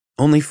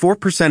Only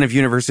 4% of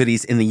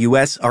universities in the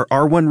U.S. are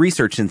R1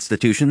 research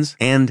institutions,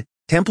 and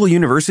Temple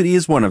University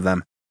is one of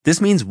them. This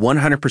means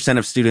 100%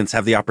 of students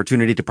have the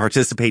opportunity to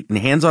participate in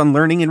hands-on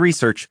learning and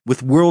research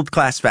with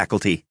world-class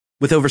faculty.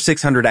 With over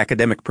 600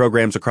 academic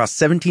programs across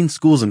 17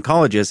 schools and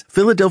colleges,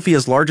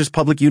 Philadelphia's largest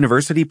public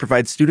university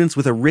provides students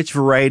with a rich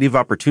variety of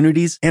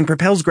opportunities and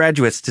propels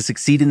graduates to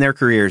succeed in their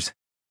careers.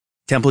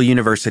 Temple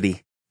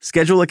University.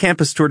 Schedule a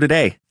campus tour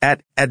today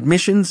at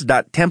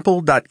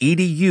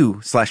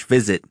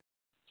admissions.temple.edu/visit.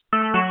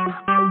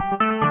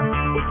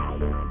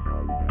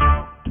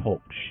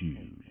 Talk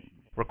shoes.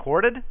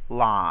 Recorded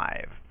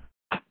live.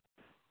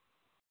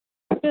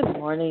 Good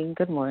morning.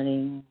 Good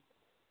morning.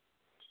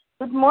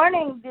 Good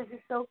morning. This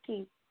is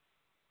Soki.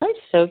 Hi,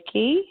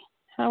 Soki.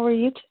 How are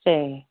you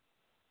today?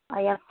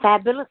 I am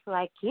fabulous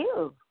like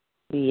you.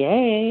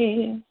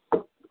 Yay.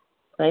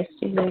 Nice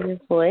to hear your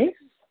voice.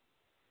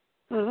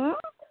 Mm-hmm.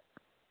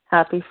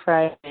 Happy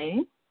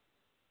Friday.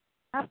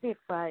 Happy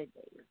Friday.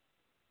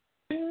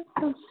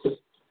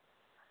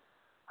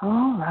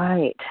 All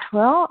right.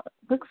 Well,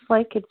 looks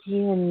like it's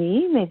you and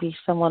me. Maybe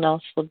someone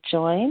else will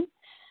join.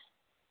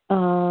 Do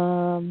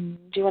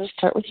you want to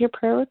start with your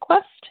prayer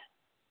request?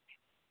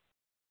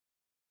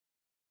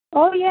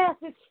 Oh, yes,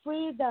 it's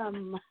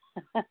freedom.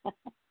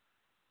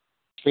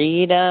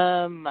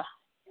 Freedom.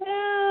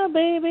 Yeah,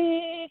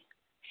 baby.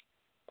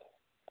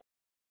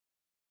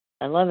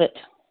 I love it.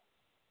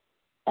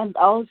 And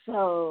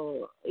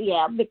also,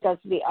 yeah, because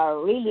we are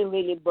really,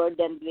 really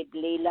burdened with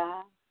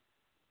Leila.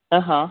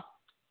 Uh-huh.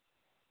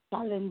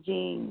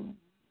 Challenging.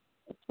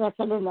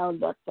 Especially now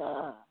that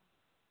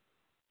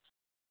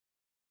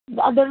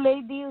the other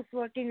lady who's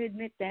working with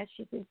me, Tess,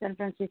 she's in San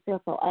Francisco,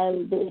 so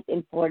I'll do it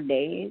in 4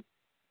 days.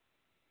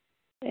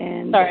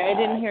 And sorry, I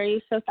didn't hear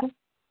you, Sophie.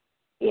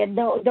 Yeah,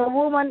 the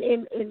woman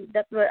in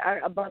that we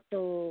are about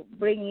to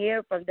bring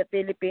here from the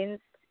Philippines,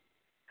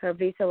 her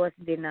visa was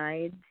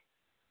denied.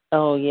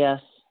 Oh,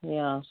 yes.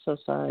 Yeah, so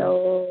sorry.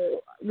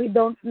 So we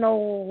don't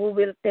know who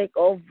will take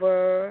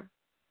over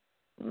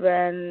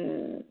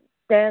when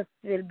tests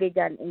will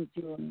begin in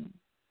June.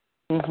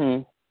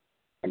 Mm-hmm.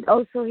 And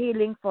also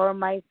healing for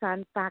my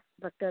son, Pax,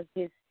 because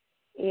his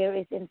ear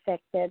is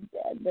infected.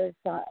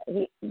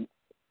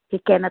 He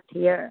cannot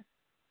hear.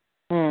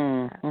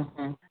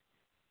 Mm-hmm.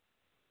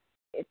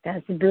 It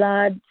has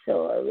blood,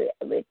 so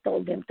we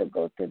told him to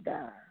go to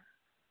the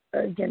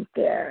urgent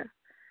care.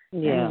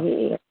 Yeah.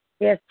 And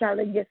he has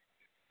challenges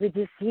with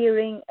his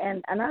hearing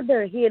and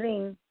another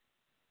hearing,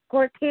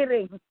 court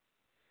hearing.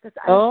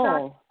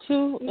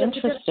 Too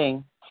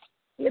interesting.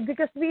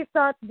 Because we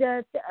thought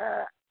that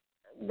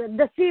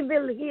the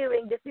civil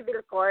hearing, the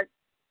civil court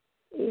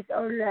is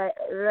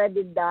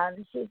already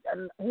done. He's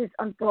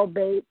on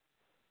probate.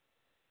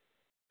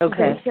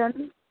 Okay.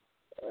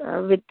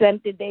 With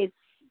 20 days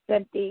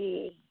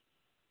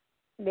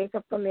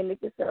of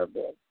community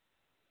service.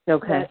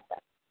 Okay.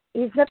 But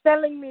he's not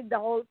telling me the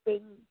whole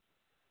thing,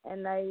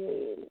 and I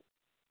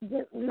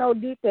just no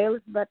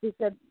details. But he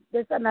said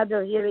there's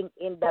another hearing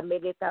in the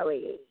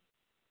military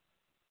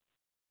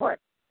court.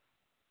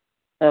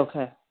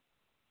 Okay.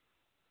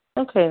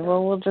 Okay.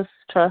 Well, we'll just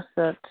trust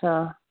that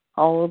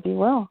all will be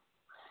well.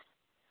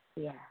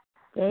 Yeah.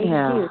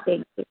 Thank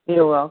you.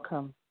 You're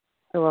welcome.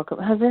 You're welcome.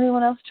 Has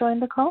anyone else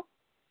joined the call?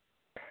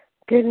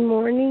 Good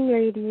morning,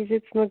 ladies.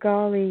 It's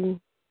Magali.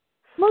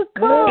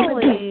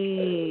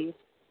 Magali!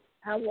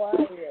 How are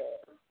you?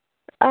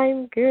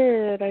 I'm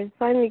good. I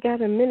finally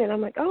got a minute.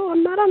 I'm like,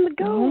 I'm not on the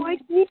go. Mm-hmm. I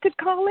need to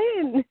call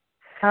in.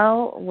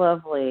 How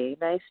lovely.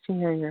 Nice to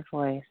hear your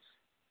voice.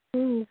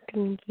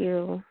 Thank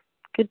you.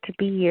 Good to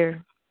be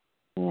here.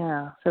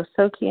 Yeah. So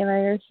Soki and I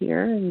are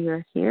here, and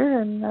you're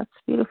here, and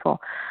that's beautiful.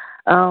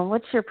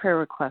 What's your prayer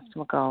request,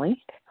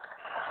 Magali?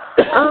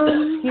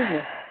 Excuse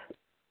me.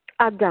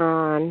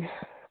 Adon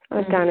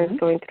is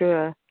going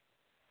through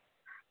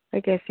I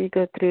guess you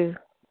go through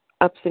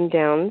ups and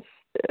downs,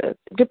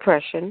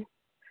 depression.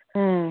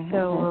 Mm-hmm.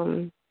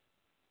 So,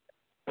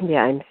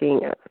 I'm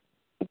seeing a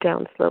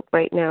down slope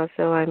right now.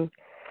 So I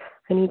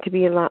need to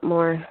be a lot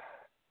more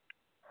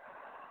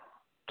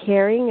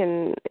caring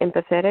and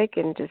empathetic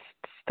and just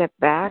step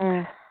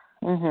back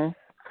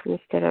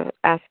instead of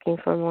asking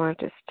for more.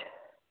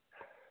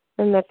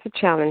 And that's a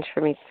challenge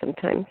for me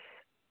sometimes.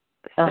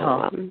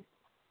 So,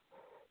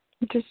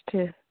 just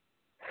to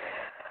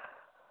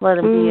let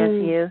him be as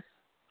he is.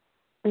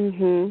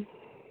 Mhm.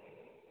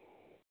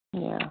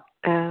 Yeah.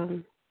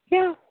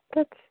 Yeah,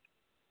 that's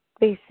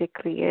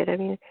basically it. I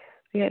mean,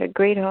 we had a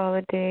great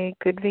holiday,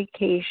 good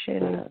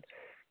vacation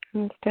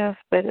and stuff,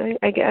 but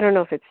I don't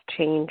know if it's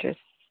change or,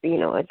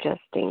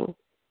 adjusting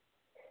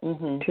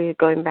to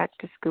going back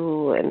to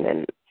school, and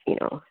then,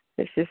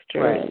 the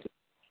sister and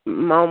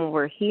mom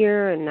were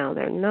here and now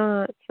they're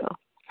not, so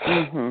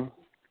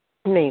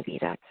maybe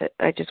that's it.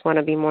 I just want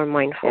to be more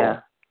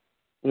mindful.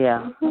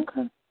 Yeah.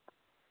 Okay.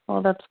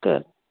 Well, that's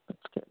good.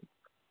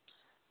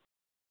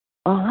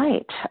 All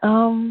right.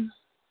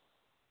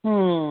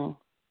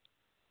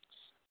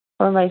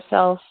 For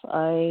myself,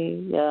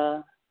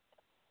 I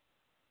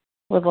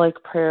would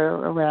like prayer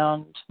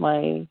around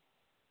my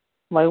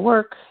my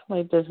work,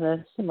 my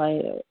business,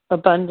 my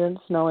abundance,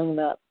 knowing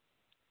that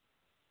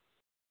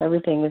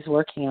everything is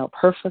working out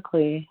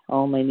perfectly,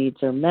 all my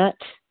needs are met,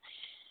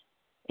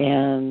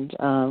 and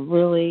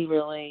really,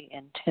 really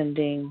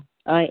intending,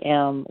 I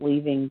am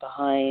leaving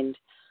behind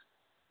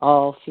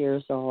all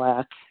fears of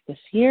lack this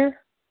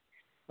year,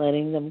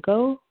 letting them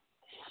go,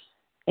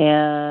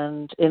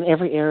 and in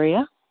every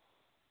area.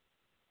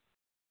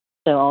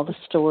 So all the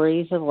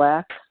stories of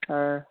lack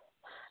are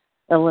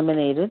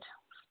eliminated.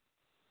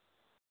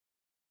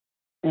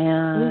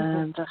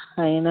 And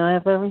I know I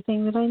have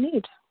everything that I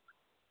need.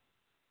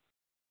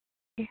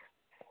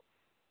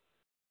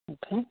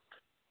 Okay.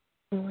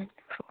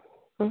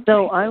 Wonderful.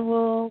 So I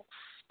will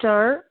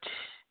start.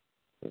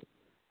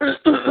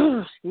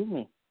 Excuse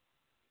me.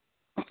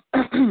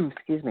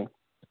 Excuse me.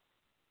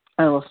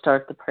 I will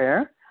start the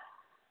prayer.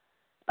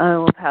 I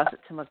will pass it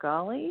to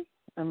Magali,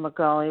 and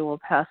Magali will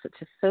pass it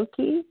to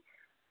Soki.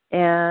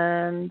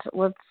 And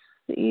let's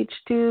each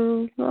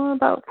do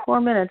about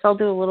 4 minutes. I'll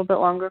do a little bit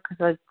longer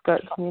because I've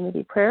got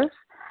community prayers.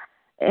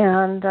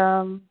 And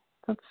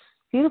that's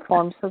beautiful.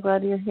 I'm so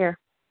glad you're here.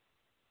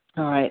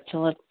 All right, so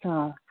let's,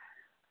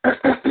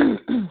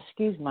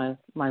 excuse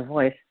my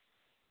voice.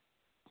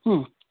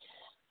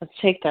 Let's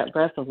take that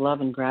breath of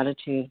love and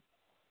gratitude.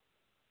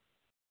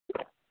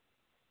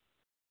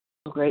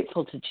 I'm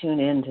grateful to tune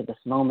in to this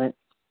moment,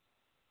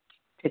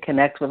 to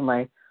connect with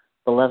my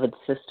beloved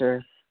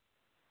sisters,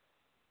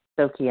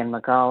 Soki and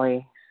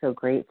Magali. So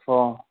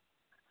grateful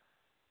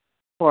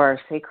for our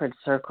sacred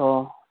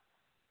circle,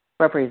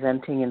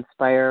 representing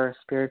Inspire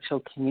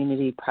spiritual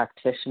community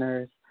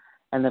practitioners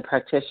and the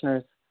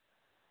practitioners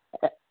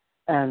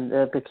and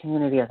the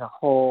community as a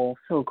whole.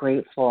 So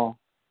grateful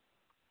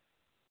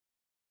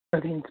for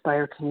the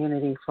Inspire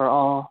community, for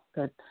all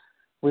that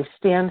we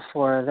stand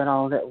for, that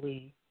all that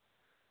we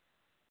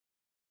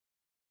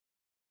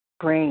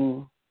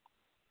bring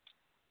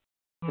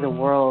to the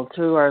world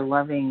through our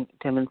loving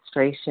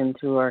demonstration,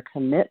 through our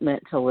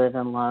commitment to live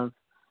in love.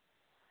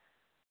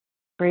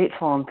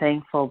 Grateful and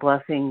thankful,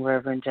 blessing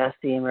Reverend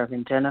Jesse and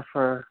Reverend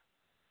Jennifer,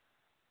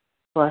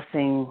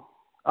 blessing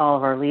all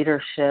of our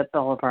leadership,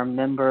 all of our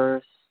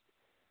members,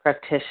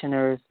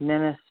 practitioners,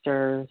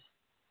 ministers,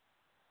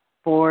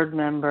 board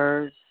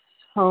members,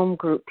 home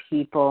group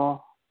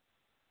people,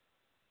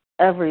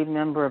 every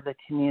member of the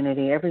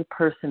community, every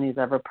person who's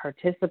ever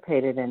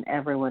participated, and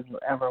everyone who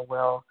ever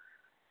will,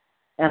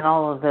 and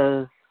all of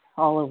those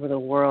all over the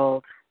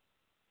world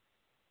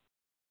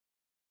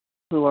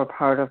who are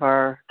part of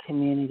our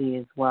community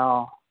as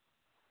well.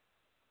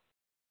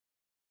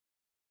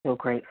 So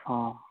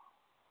grateful.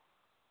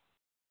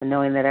 And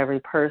knowing that every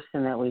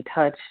person that we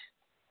touch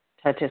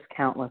touches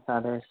countless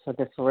others. So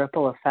this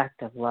ripple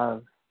effect of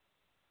love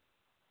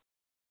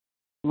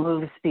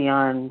moves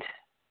beyond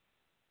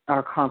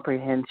our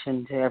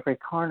comprehension to every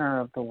corner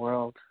of the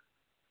world.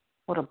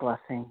 What a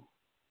blessing.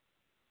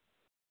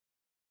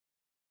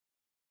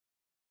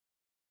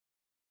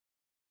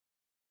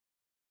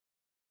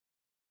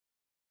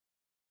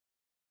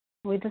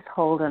 We just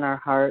hold in our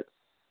hearts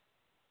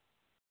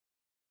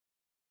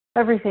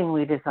everything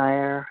we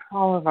desire,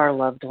 all of our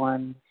loved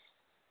ones,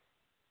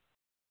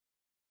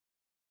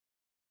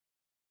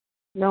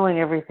 knowing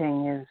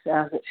everything is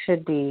as it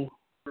should be,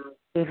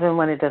 even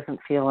when it doesn't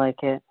feel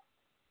like it.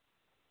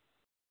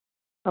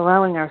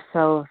 Allowing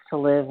ourselves to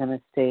live in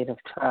a state of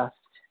trust,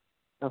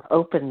 of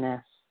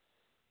openness,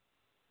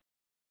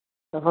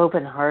 of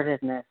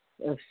open-heartedness,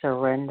 of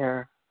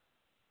surrender.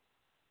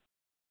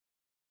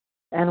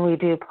 And we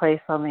do place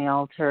on the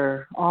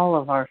altar all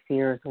of our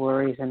fears,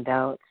 worries, and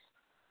doubts,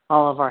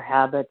 all of our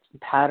habits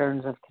and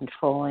patterns of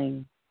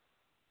controlling,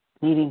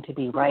 needing to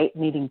be right,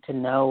 needing to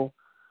know.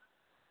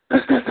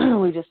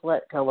 We just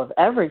let go of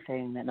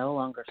everything that no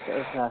longer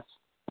serves us,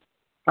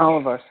 all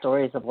of our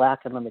stories of lack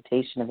and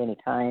limitation of any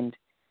kind,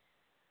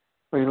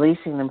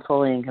 releasing them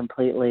fully and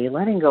completely,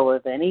 letting go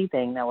of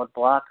anything that would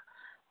block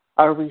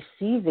our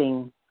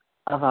receiving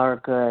of our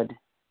good.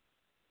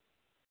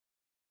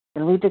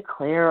 And we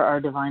declare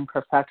our divine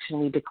perfection.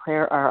 We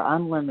declare our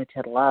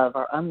unlimited love,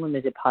 our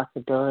unlimited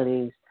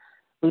possibilities.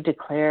 We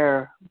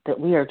declare that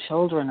we are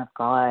children of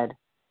God,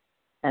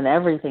 and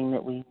everything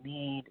that we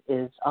need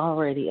is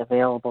already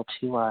available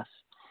to us.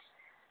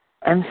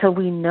 And so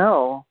we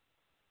know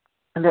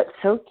that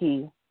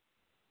Soki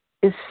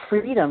is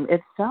freedom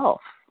itself.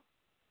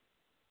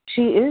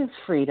 She is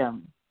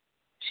freedom.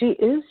 She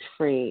is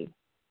free.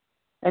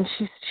 And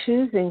she's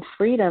choosing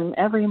freedom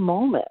every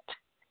moment.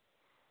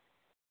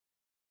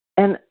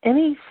 And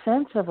any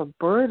sense of a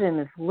burden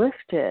is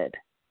lifted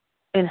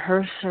in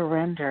her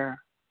surrender.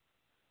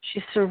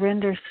 She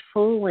surrenders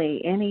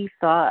fully any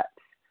thoughts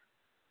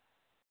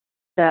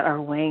that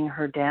are weighing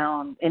her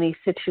down, any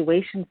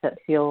situations that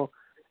feel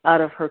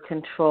out of her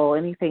control,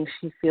 anything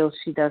she feels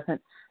she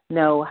doesn't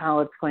know how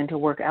it's going to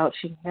work out.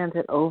 She hands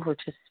it over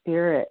to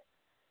Spirit.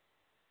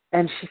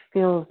 And she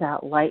feels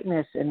that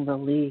lightness and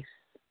release.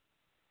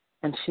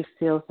 And she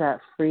feels that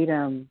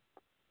freedom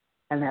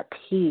and that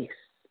peace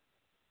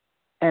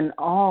and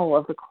all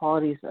of the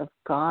qualities of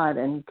God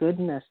and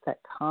goodness that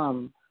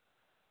come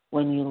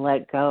when you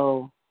let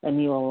go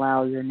and you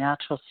allow your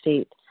natural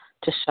state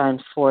to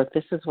shine forth.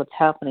 This is what's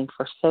happening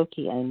for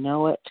Soki. I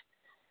know it.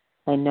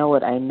 I know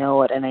it. I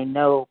know it. And I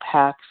know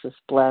Pax is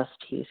blessed.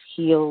 He's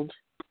healed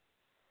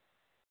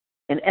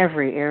in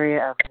every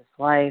area of his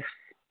life.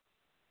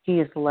 He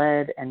is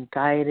led and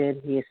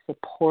guided. He is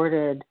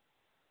supported.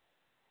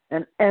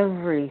 And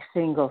every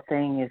single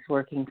thing is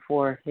working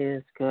for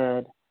his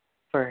good,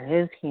 for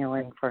his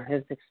healing, for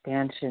his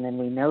expansion. And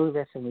we know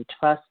this and we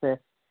trust this,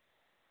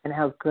 and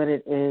how good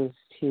it is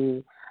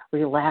to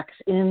relax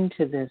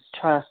into this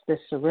trust, this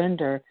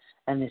surrender,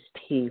 and this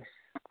peace,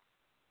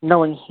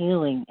 knowing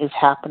healing is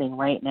happening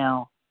right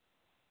now.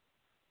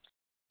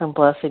 I'm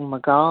blessing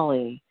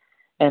Magali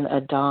and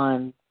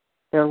Adon,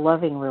 their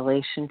loving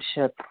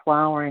relationship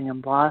flowering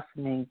and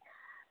blossoming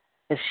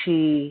as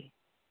she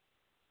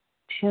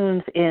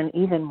tunes in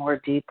even more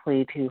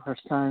deeply to her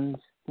son's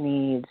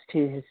needs,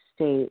 to his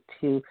state,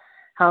 to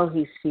how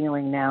he's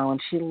feeling now,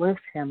 and she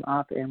lifts him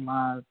up in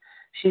love.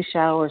 She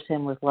showers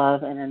him with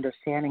love and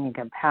understanding and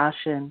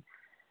compassion,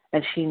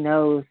 and she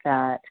knows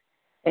that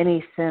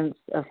any sense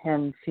of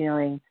him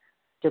feeling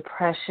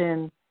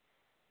depression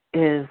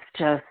is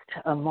just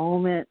a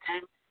moment,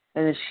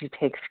 and that she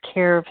takes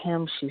care of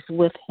him, she's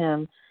with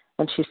him,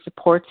 and she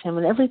supports him,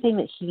 and everything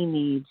that he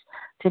needs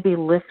to be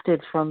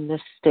lifted from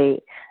this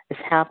state is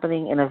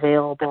happening and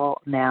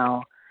available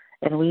now.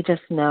 And we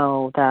just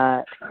know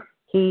that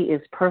he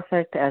is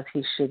perfect as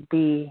he should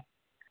be.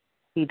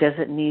 He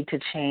doesn't need to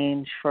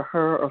change for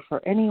her or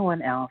for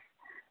anyone else.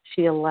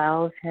 She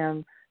allows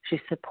him, she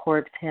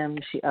supports him,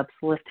 she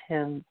uplifts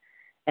him,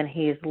 and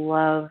he is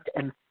loved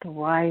and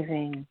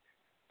thriving,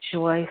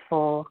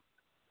 joyful,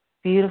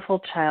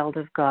 beautiful child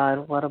of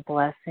God. What a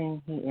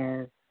blessing he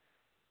is.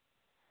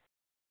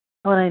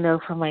 What I know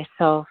for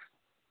myself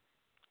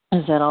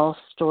is that all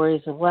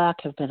stories of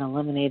lack have been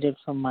eliminated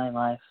from my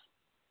life,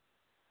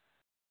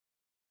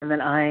 and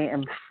that I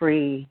am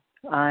free,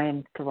 I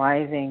am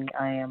thriving,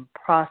 I am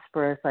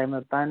prosperous, I am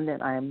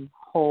abundant, I am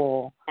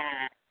whole,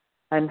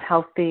 I'm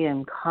healthy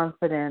and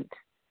confident,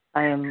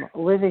 I am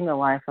living a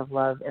life of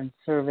love and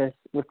service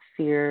with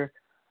fear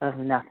of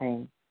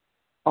nothing.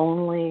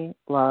 Only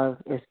love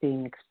is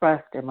being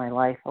expressed in my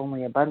life,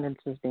 only abundance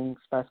is being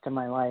expressed in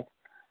my life,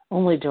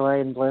 only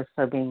joy and bliss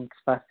are being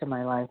expressed in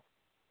my life,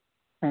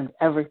 and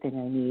everything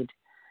I need,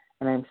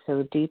 and I'm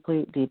so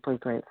deeply, deeply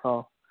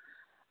grateful.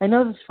 I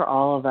know this for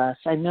all of us.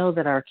 I know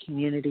that our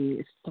community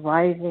is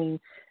thriving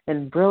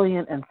and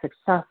brilliant and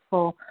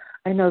successful.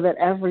 I know that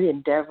every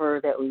endeavor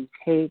that we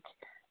take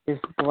is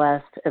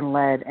blessed and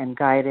led and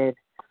guided.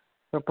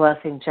 We're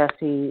blessing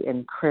Jesse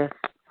and Chris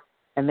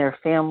and their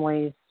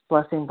families,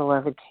 blessing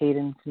beloved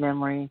Caden's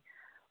memory,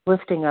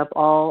 lifting up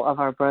all of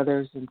our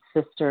brothers and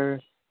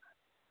sisters,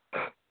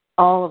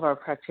 all of our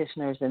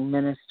practitioners and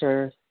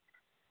ministers.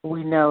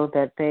 We know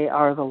that they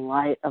are the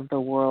light of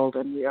the world,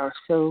 and we are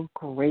so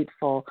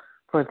grateful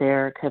for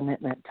their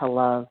commitment to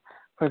love,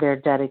 for their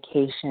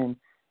dedication.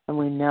 And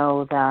we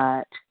know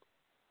that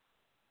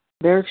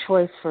their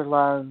choice for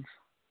love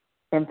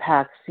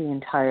impacts the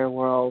entire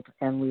world,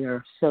 and we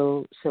are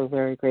so, so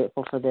very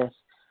grateful for this.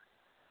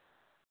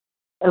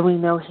 And we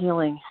know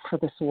healing for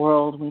this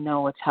world. We know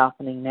what's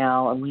happening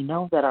now, and we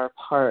know that our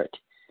part,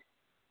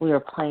 we are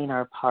playing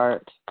our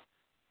part.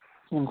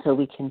 And so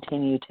we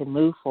continue to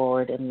move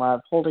forward in love,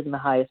 holding the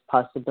highest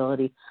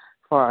possibility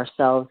for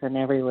ourselves and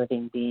every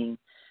living being.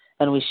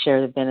 And we share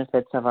the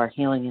benefits of our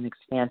healing and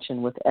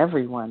expansion with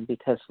everyone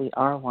because we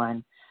are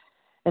one.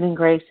 And in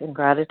grace and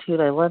gratitude,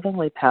 I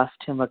lovingly pass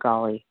to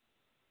Magali.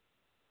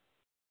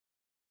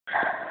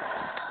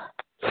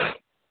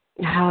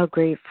 How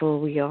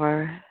grateful we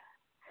are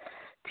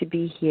to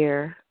be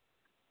here,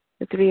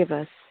 the three of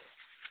us,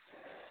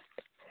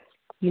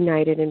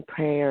 united in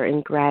prayer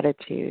and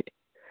gratitude,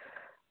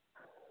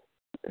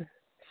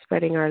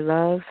 spreading our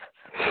love,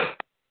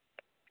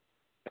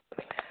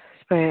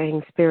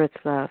 spreading Spirit's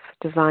love,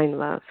 divine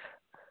love.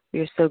 We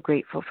are so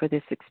grateful for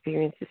this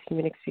experience, this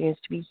human experience,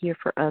 to be here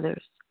for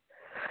others.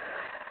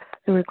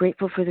 And we're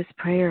grateful for this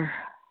prayer,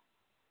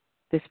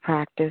 this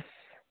practice,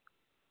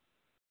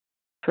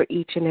 for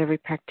each and every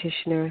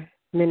practitioner,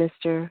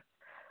 minister,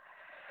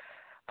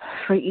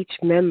 for each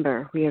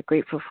member. We are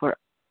grateful for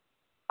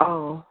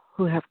all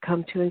who have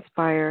come to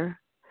inspire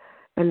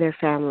and their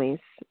families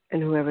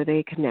and whoever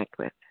they connect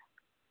with,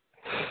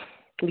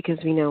 because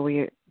we know we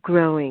are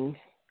growing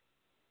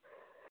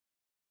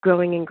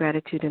in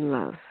gratitude and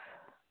love.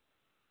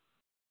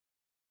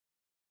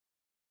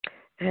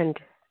 And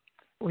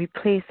we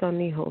place on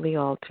the holy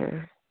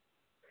altar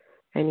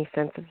any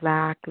sense of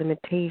lack,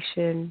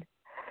 limitation,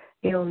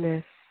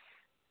 illness,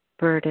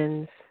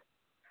 burdens,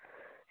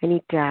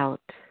 any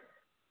doubt.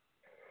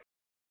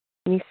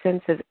 Any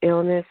sense of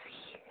illness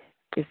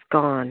is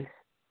gone.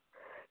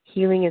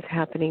 Healing is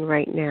happening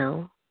right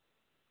now.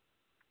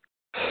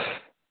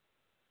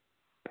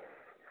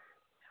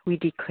 We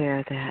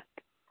declare that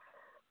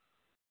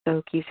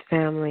Soki's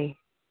family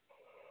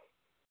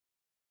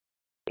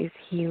is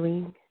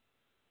healing,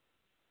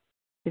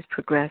 is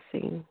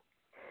progressing,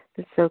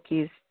 that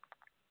Soki is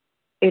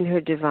in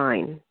her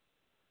divine,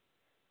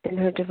 in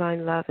her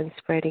divine love and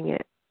spreading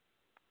it.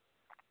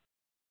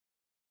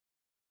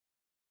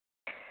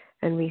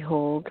 And we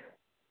hold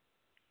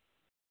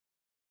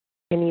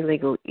any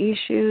legal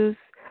issues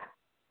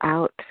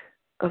out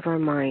of our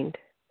mind.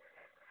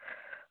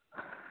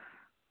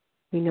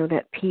 We know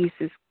that peace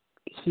is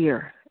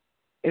here,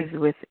 is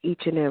with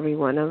each and every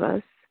one of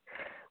us,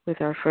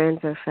 with our friends,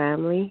 our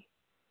family.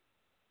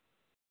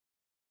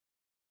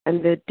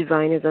 And the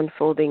divine is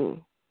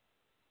unfolding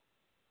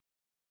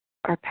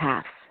our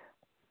path,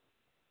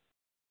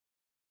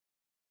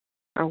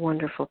 our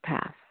wonderful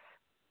path,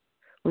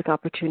 with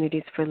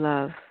opportunities for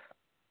love,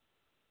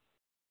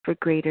 for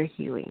greater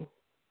healing.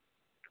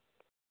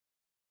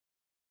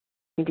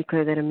 We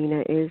declare that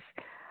Amina is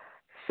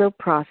so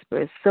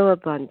prosperous, so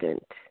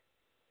abundant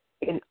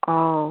in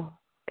all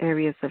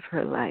areas of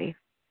her life.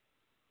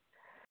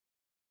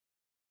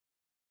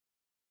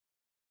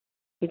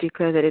 We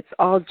declare that it's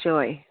all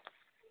joy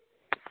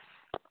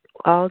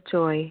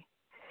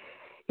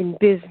in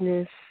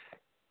business,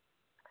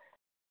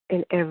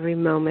 in every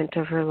moment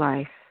of her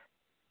life.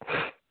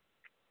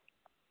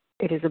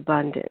 It is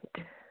abundant,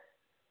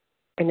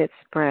 and it's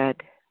spread,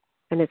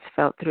 and it's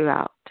felt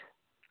throughout.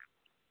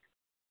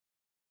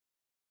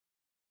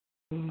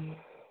 And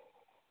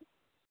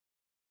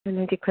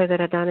I declare that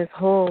Adana is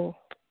whole,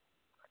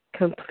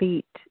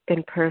 complete,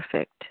 and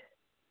perfect,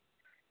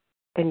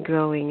 and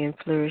growing and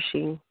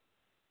flourishing,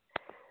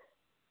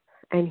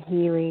 and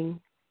healing,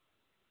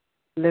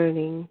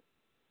 learning.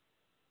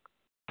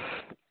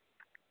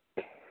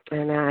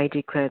 And I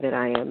declare that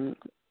I am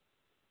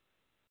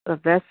a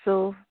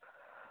vessel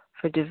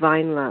for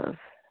divine love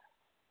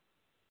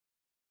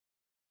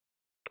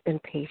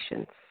and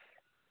patience.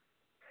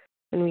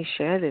 And we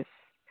share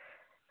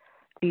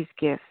these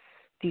gifts,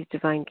 these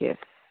divine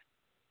gifts,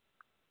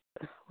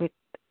 with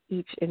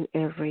each and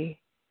every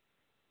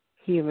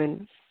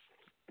human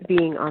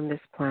being on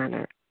this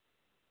planet.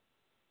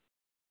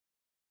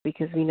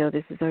 Because we know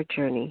this is our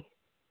journey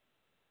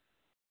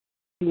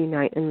to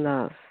unite in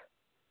love.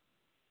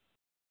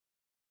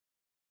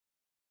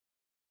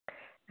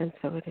 And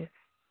so it is.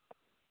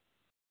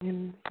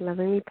 And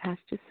lovingly,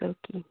 Pastor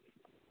Soki.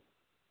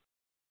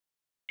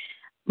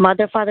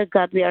 Mother, Father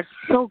God, we are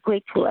so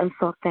grateful and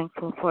so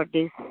thankful for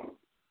this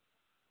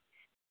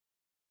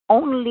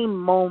only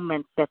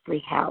moment that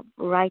we have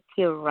right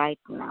here, right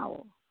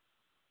now.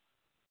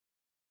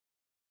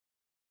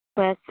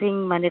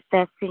 Expressing,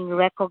 manifesting,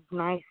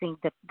 recognizing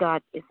that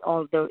God is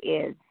all there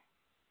is.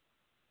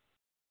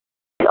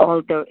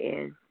 All there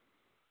is.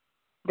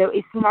 There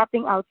is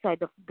nothing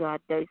outside of God.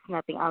 There is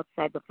nothing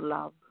outside of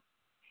love.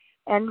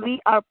 And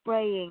we are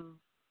praying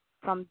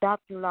from that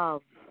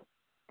love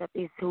that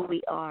is who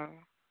we are,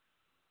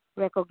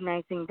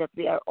 recognizing that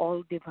we are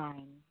all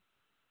divine.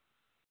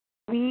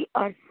 We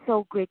are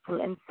so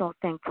grateful and so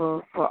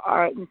thankful for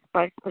our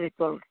Inspired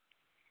Spiritual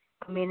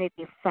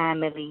Community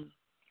family,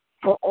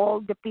 for all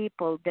the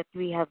people that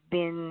we have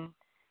been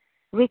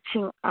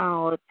reaching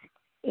out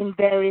in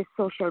various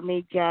social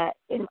media,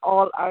 in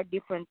all our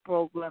different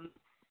programs.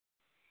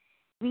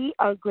 We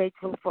are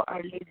grateful for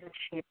our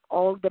leadership,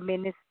 all the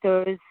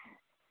ministers,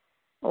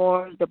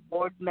 or the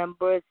board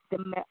members,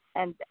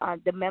 and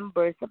the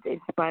members of the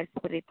Inspired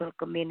Spiritual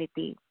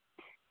Community.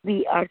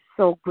 We are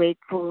so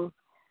grateful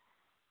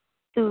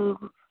to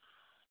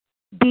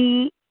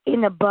be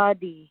in a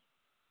body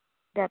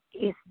that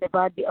is the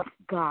body of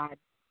God,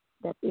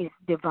 that is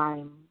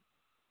divine.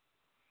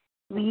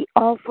 We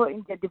offer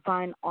in the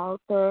divine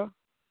altar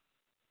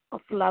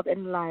of love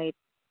and light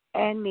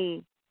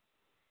any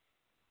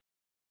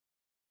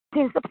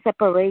sins of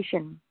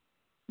separation,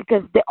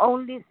 because the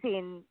only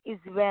sin is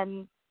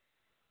when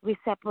we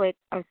separate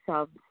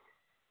ourselves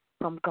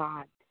from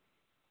God.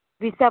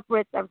 We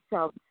separate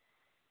ourselves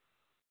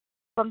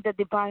from the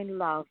divine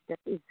love that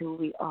is who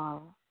we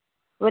are.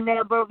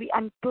 Whenever we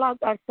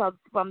unplug ourselves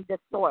from the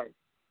source,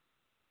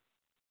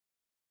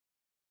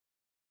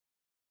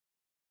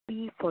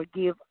 we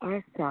forgive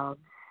ourselves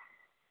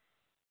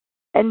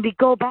and we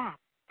go back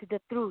to the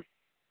truth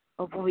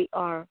of who we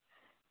are.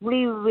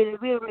 We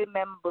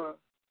remember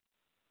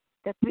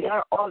that we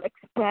are all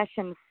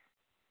expressions,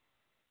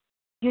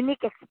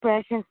 unique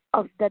expressions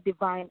of the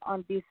divine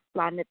on this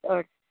planet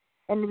Earth,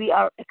 and we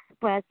are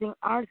expressing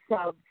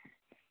ourselves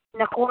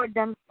in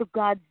accordance to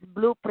God's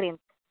blueprint,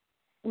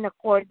 in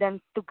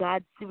accordance to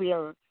God's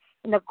will,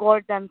 in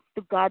accordance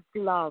to God's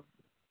love.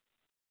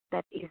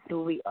 That is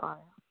who we are.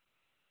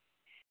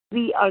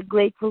 We are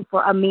grateful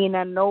for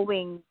Amina,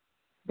 knowing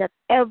that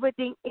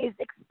everything is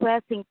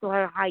expressing to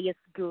her highest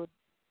good.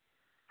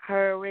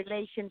 Her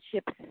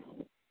relationships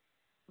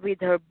with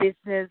her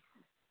business,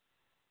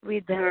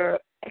 with her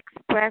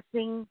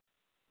expressing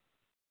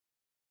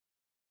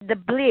the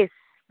bliss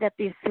that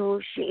is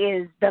who she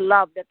is, the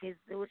love that is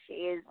who she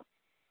is.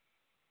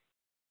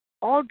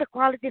 All the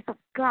qualities of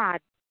God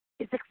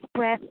is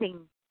expressing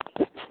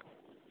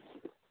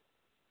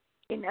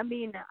in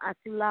Amina as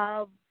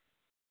love,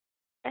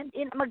 and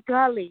in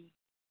Magali,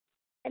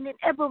 and in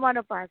every one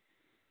of us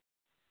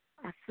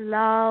as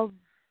love,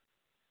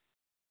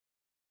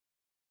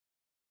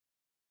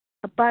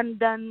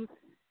 abundance,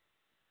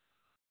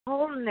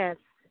 wholeness,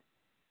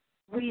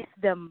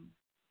 wisdom,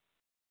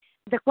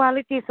 the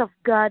qualities of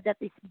God that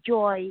is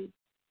joy,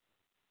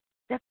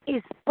 that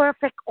is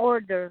perfect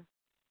order,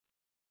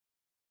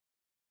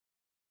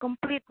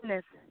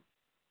 completeness,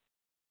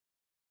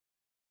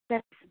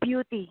 that is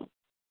beauty,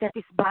 that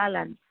is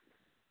balance,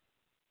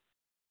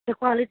 the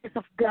qualities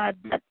of God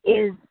that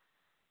is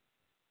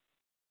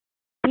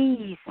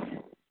peace,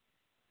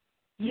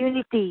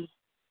 unity,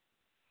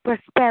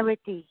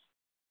 prosperity,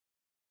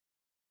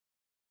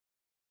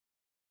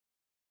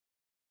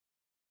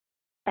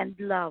 and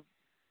love.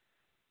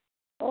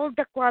 All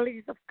the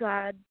qualities of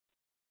God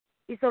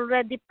is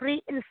already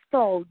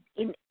pre-installed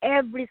in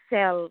every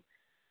cell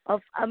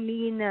of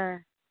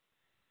Amina,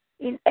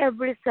 in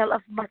every cell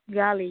of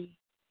Magali.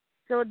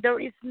 So there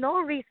is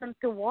no reason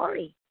to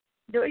worry.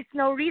 There is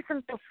no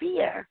reason to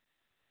fear.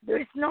 There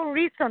is no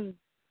reason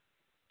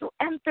to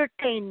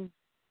entertain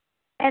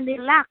any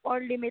lack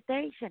or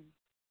limitation.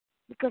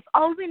 Because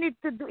all we need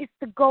to do is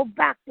to go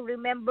back to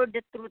remember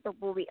the truth of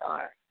who we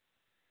are.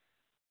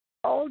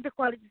 All the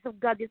qualities of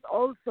God is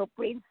also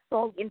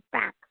pre-installed in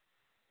packs.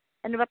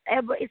 And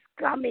whatever is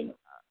coming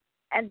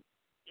and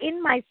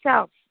in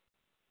myself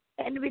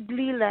and with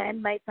Leela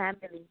and my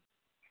family,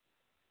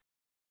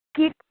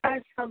 keep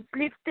ourselves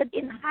lifted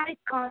in high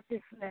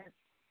consciousness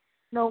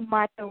no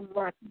matter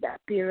what the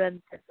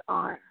appearances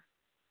are.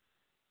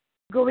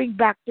 Going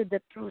back to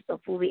the truth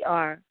of who we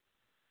are,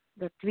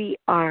 that we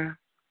are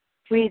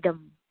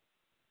freedom,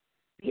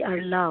 we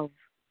are love,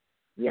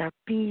 we are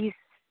peace,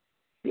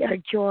 we are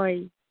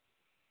joy,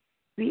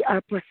 we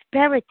are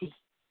prosperity,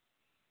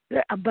 we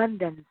are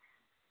abundance,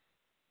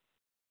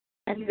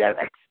 and we are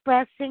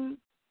expressing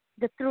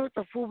the truth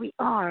of who we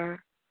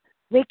are,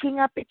 waking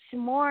up each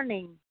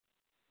morning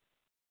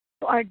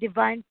to our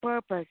divine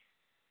purpose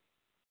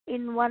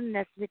in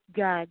oneness with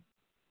God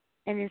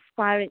and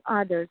inspiring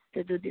others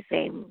to do the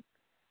same.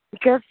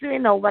 Because,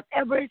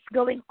 whatever is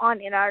going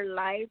on in our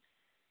lives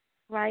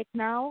right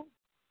now,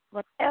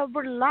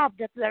 whatever love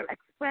that we are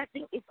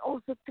expressing is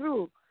also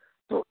true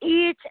to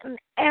each and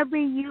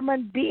every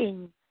human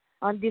being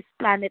on this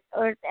planet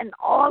Earth and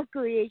all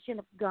creation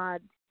of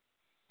God.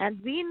 And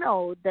we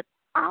know that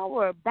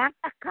our bank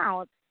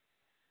account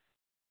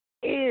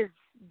is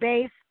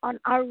based on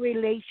our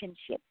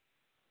relationship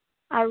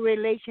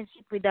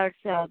with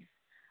ourselves,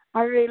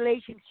 our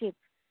relationship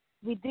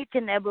with each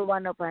and every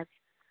one of us,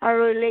 our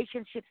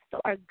relationships to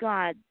our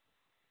God,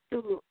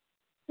 to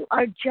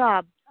our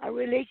job, our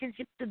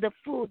relationship to the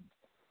food,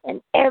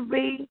 and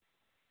every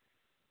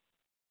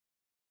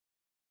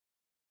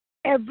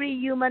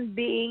human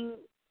being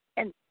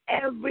and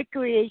every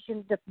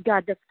creation that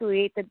God has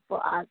created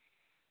for us,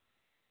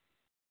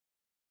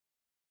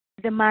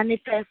 the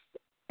manifest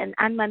and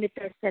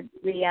unmanifested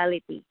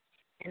reality.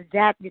 And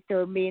that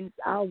determines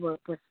our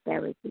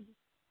prosperity.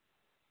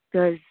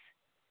 Because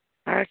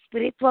our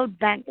spiritual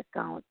bank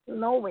account,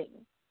 knowing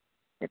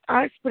that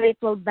our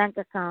spiritual bank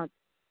account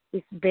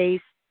is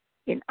based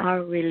in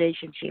our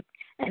relationship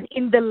and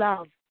in the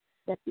love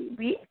that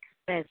we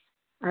express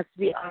as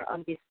we are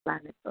on this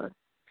planet Earth.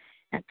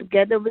 And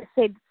together we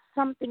say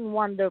something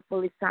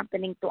wonderful is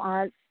happening to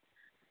us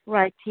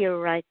right here,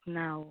 right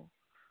now.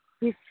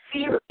 We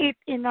feel it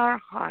in our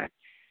hearts.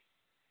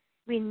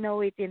 We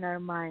know it in our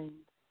mind.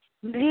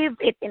 We live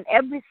it in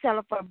every cell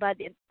of our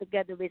body, and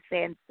together we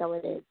say, and so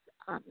it is.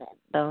 Amen.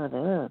 So it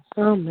is.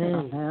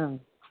 Amen. Amen.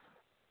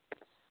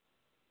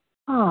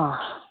 Oh,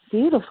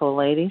 beautiful,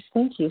 ladies.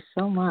 Thank you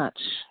so much.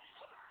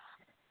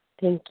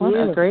 Thank What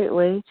you. a great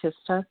way to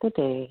start the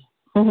day.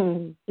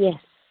 Yes.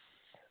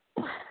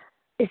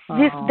 Is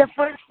this the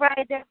first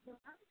Friday of the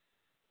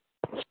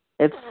month?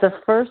 It's the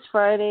first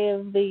Friday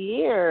of the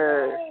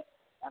year.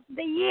 Of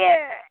the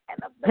year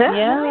and of the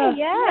Yeah.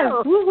 Yes.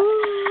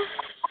 Woohoo.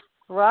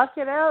 Rock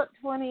it out,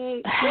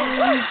 2018.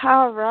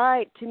 All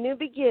right. To new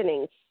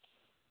beginnings.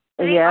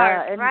 3 Yeah,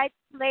 hours, and right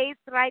place,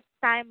 right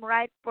time,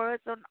 right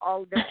person,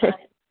 all the time.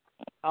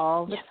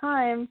 all the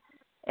time.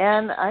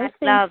 And I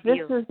love think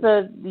this you. is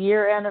the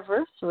year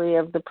anniversary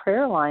of the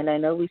prayer line. I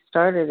know we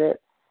started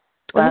it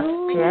last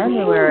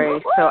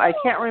January, so I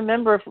can't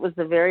remember if it was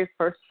the very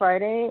first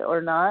Friday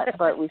or not,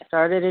 but we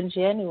started in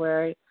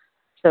January.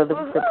 So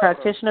the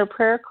practitioner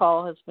prayer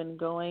call has been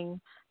going,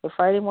 the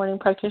Friday morning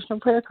practitioner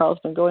prayer call has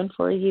been going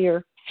for a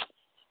year.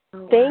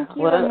 Thank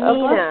you, What a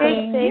Amina.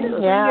 blessing. Thank you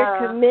for Yeah.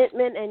 your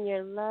commitment and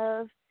your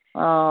love.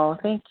 Oh,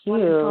 thank you.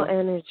 Wonderful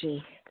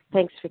energy.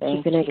 Thanks for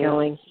keeping it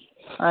going.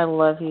 I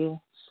love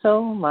you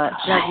so much.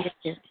 Love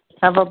you too.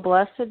 Have a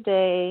blessed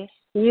day.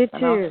 You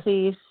And I'll too. see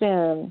you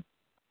soon.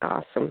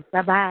 Awesome.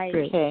 Bye-bye.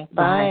 Great. Okay,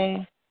 Bye.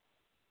 bye.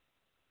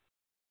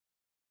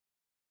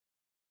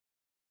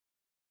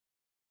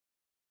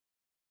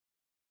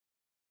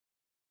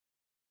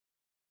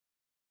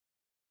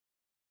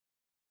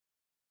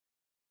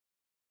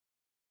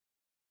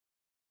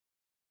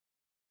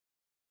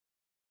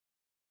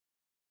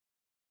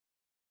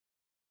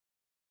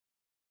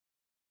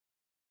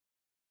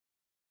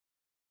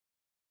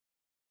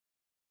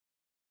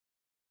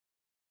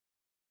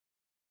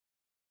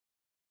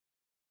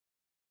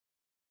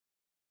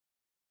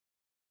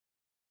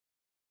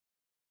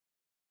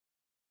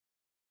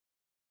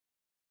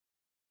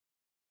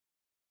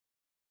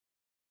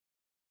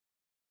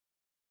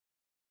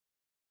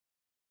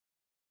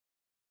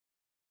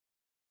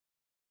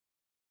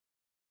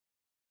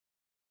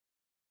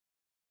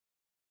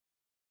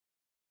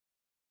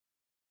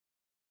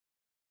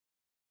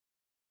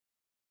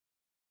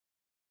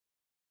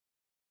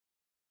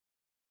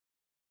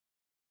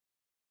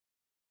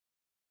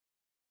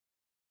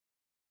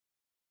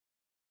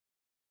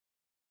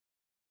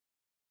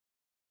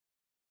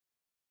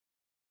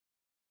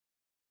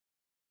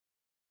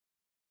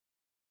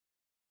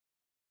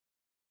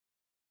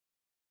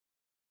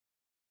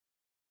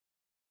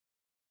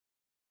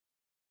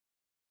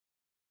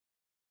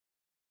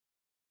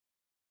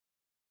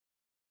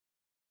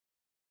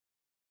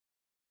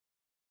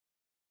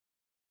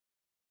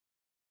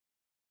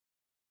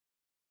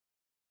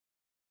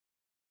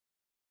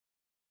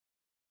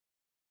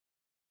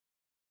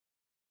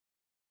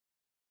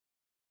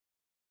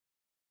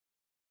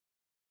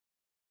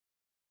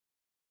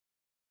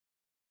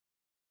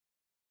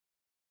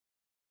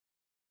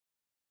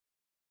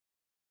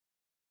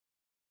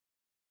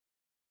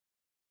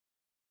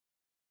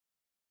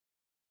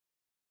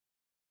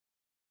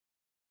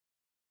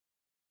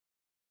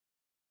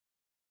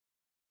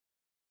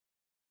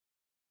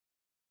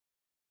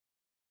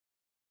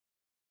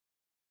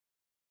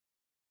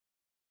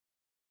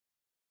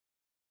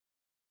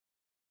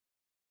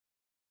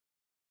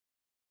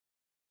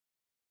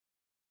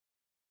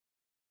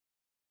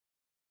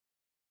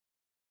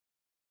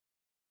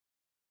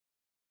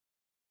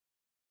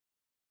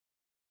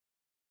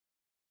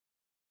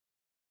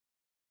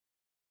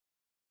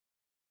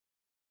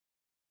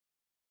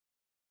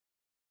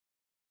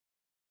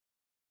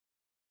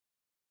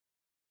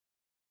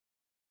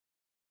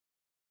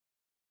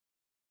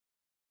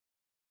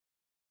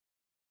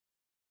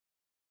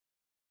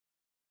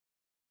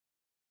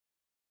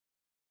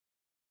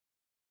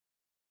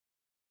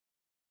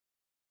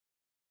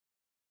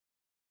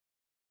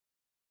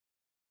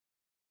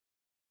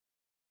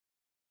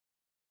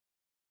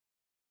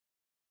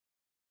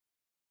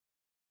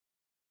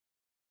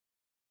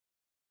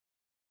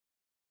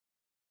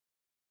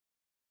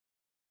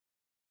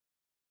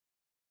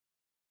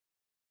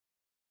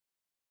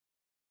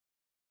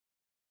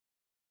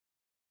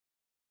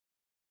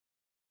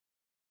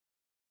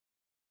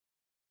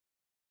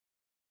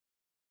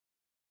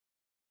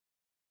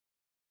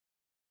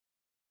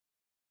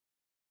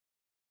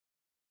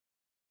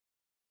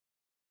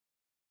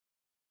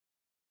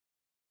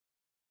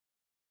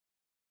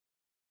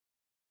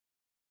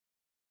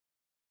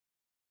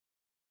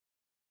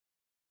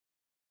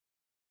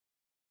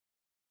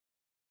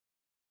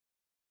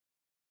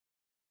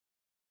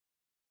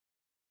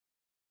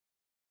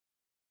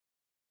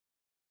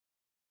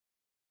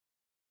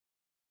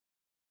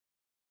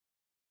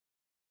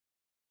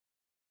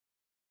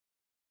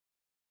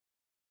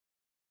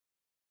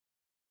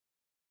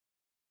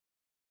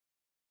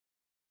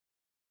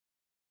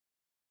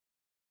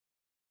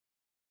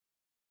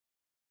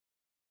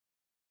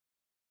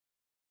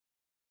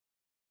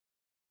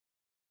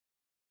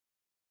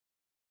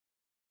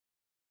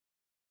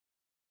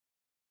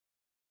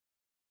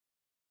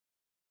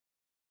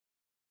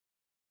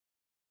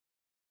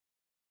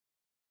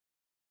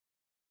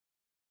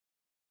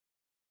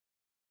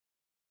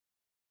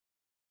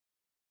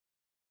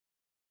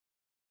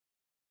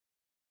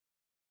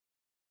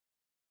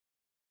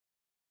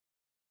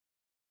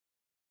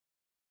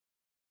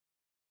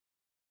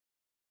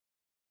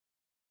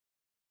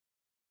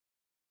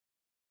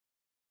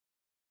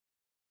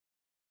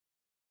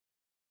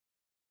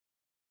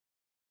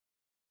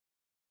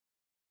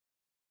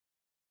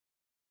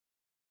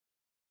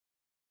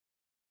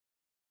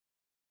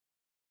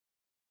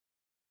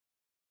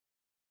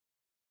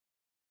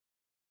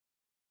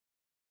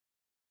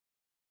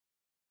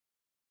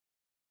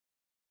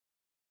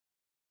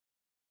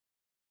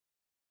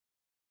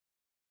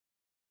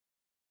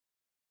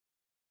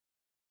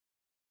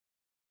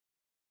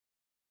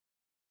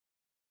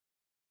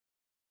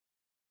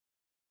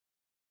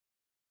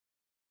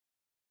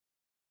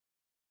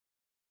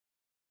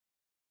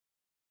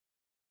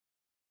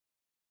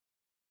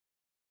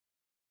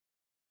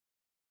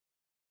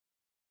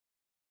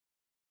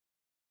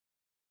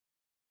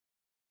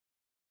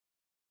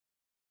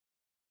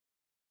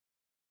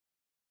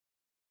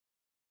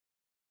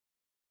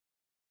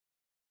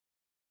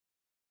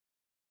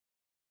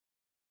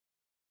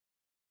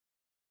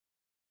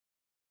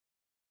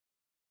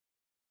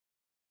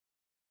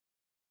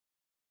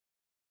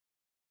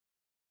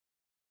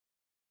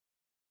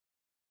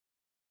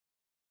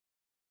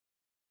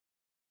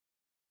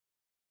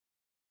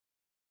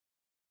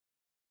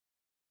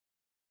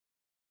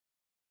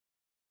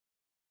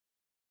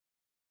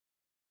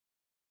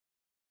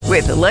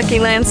 With the Lucky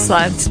Land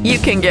Slots, you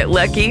can get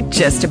lucky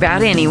just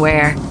about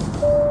anywhere.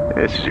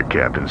 This is your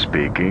captain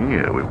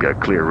speaking. We've got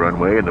clear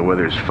runway and the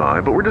weather's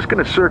fine, but we're just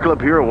going to circle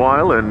up here a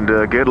while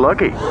and get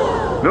lucky.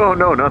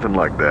 No, nothing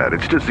like that.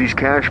 It's just these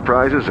cash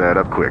prizes add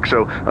up quick.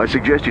 So I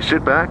suggest you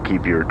sit back,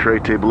 keep your tray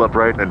table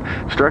upright,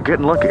 and start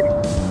getting lucky.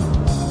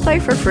 Play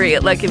for free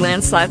at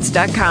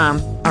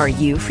LuckyLandSlots.com. Are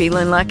you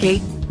feeling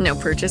lucky? No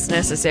purchase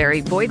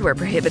necessary. Void where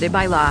prohibited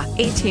by law.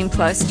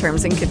 18+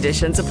 terms and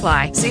conditions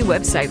apply. See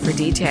website for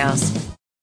details.